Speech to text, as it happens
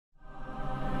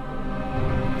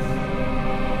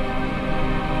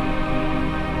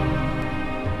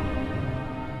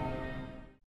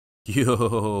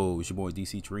Yo, it's your boy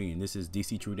Dctree, and this is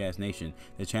Dctree-Nation,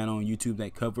 the channel on YouTube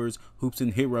that covers hoops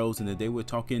and heroes. And today we're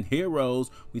talking heroes.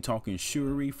 We're talking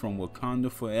Shuri from Wakanda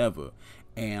Forever.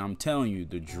 And I'm telling you,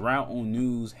 the drought on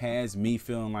news has me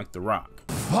feeling like The Rock.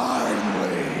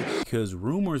 Finally! Because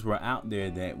rumors were out there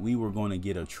that we were going to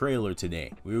get a trailer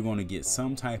today. We were going to get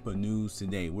some type of news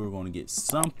today. We were going to get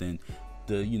something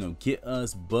to, get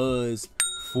us buzzed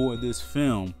for this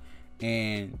film.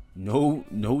 And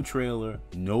no trailer,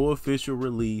 no official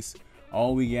release.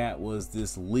 All we got was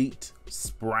this leaked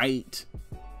Sprite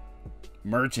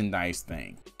merchandise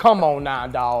thing. Come on now,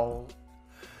 dog.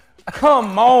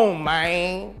 Come on,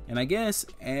 man. And I guess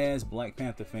as Black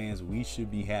Panther fans, we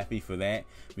should be happy for that,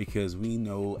 because we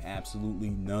know absolutely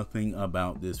nothing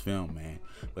about this film, man.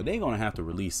 But they're gonna have to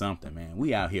release something, man.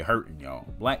 We out here hurting, y'all.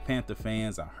 Black Panther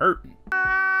fans are hurting.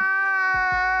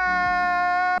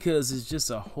 Because it's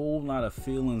just a whole lot of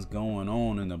feelings going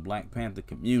on in the Black Panther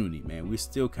community, man. We're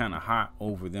still kind of hot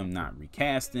over them not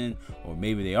recasting, or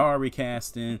maybe they are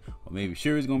recasting, or maybe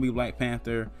Shuri's gonna be Black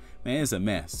Panther. Man, it's a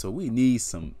mess. So we need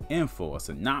some info, a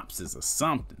synopsis or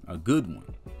something, a good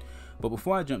one. But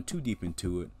before I jump too deep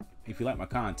into it, if you like my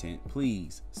content,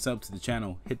 please sub to the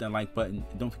channel, hit that like button,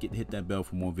 and don't forget to hit that bell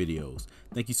for more videos.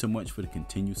 Thank you so much for the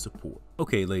continued support.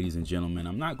 Okay, ladies and gentlemen,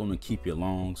 I'm not going to keep you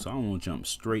long, so I'm going to jump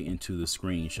straight into the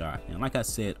screenshot. And like I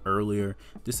said earlier,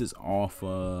 this is off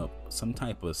of some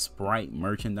type of Sprite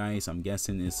merchandise. I'm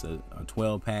guessing it's a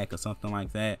 12-pack or something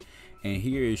like that. And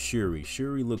here is Shuri.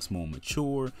 Shuri looks more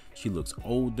mature. She looks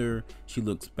older. She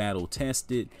looks battle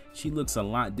tested. She looks a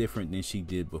lot different than she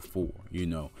did before,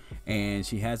 and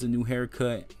she has a new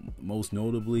haircut, most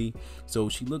notably. So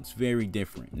she looks very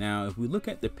different. Now, if we look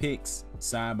at the pics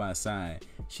side by side,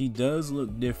 she does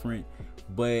look different,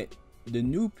 but the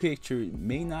new picture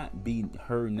may not be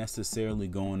her necessarily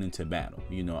going into battle.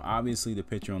 Obviously the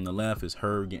picture on the left is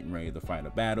her getting ready to fight a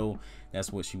battle.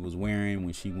 That's what she was wearing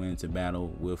when she went into battle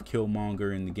with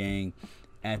Killmonger and the gang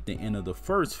at the end of the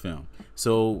first film.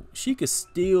 So she could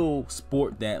still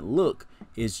sport that look.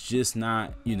 It's just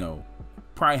not,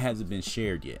 probably hasn't been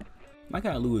shared yet. Like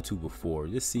I alluded to before,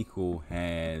 this sequel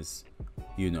has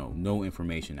no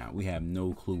information out. We have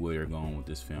no clue where they're going with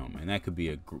this film, and that could be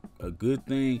a good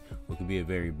thing, or it could be a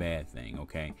very bad thing.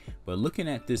 Okay, but looking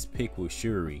at this pic with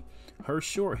Shuri, her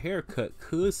short haircut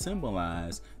could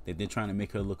symbolize that they're trying to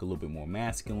make her look a little bit more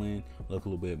masculine, look a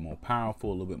little bit more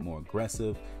powerful, a little bit more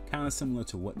aggressive, kind of similar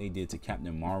to what they did to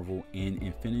Captain Marvel in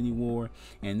Infinity War.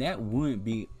 And that wouldn't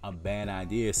be a bad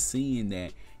idea, seeing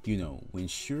that when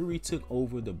Shuri took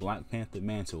over the Black Panther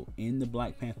mantle in the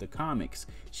Black Panther comics,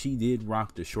 she did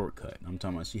rock the shortcut. I'm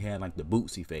talking about she had like the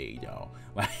bootsy fade, y'all,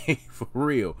 like for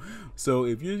real. So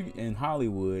if you're in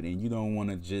Hollywood and you don't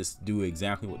want to just do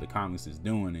exactly what the comics is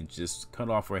doing and just cut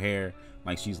off her hair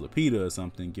like she's Lupita or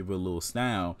something, give her a little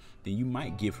style, then you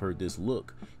might give her this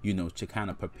look, to kind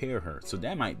of prepare her. So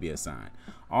that might be a sign.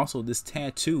 Also, this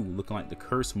tattoo looking like the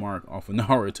curse mark off of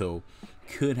Naruto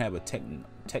could have a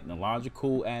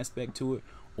technological aspect to it,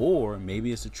 or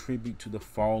maybe it's a tribute to the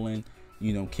fallen,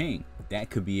 king. That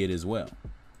could be it as well.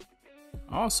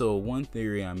 Also, one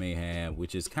theory I may have,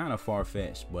 which is kind of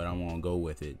far-fetched, but I won't go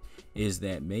with it, is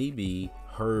that maybe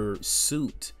her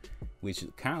suit, which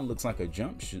kind of looks like a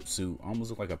jumpsuit, almost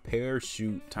look like a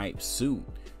parachute type suit,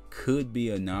 could be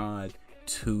a nod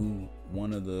to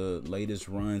one of the latest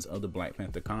runs of the Black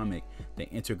Panther comic,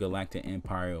 the Intergalactic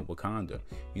Empire of Wakanda.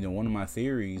 One of my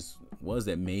theories was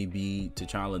that maybe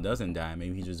T'Challa doesn't die.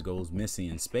 Maybe he just goes missing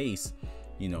in space,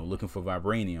 looking for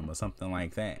vibranium or something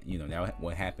like that. That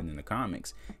what happened in the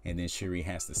comics, and then Shuri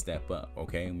has to step up.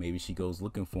 Okay, maybe she goes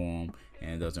looking for him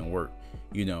and it doesn't work.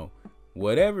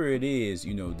 Whatever it is,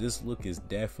 this look is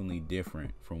definitely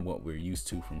different from what we're used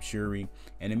to from Shuri,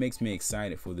 and it makes me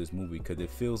excited for this movie because it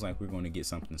feels like we're going to get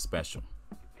something special.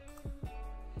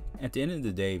 At the end of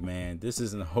the day, man, this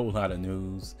isn't a whole lot of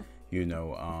news.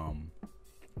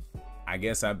 I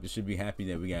guess I should be happy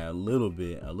that we got a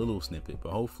little snippet,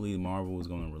 but hopefully Marvel is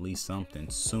going to release something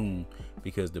soon,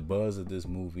 because the buzz of this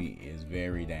movie is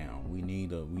very down. We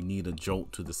need a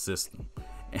jolt to the system.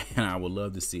 And I would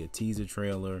love to see a teaser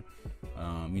trailer,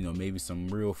 maybe some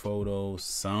real photos,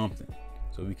 something,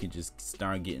 so we could just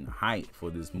start getting hyped for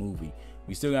this movie.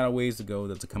 We still got a ways to go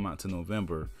to come out to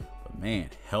November, but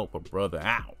man, help a brother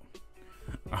out.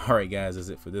 All right, guys, that's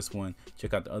it for this one.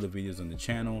 Check out the other videos on the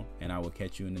channel, and I will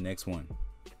catch you in the next one.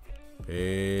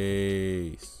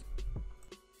 Peace.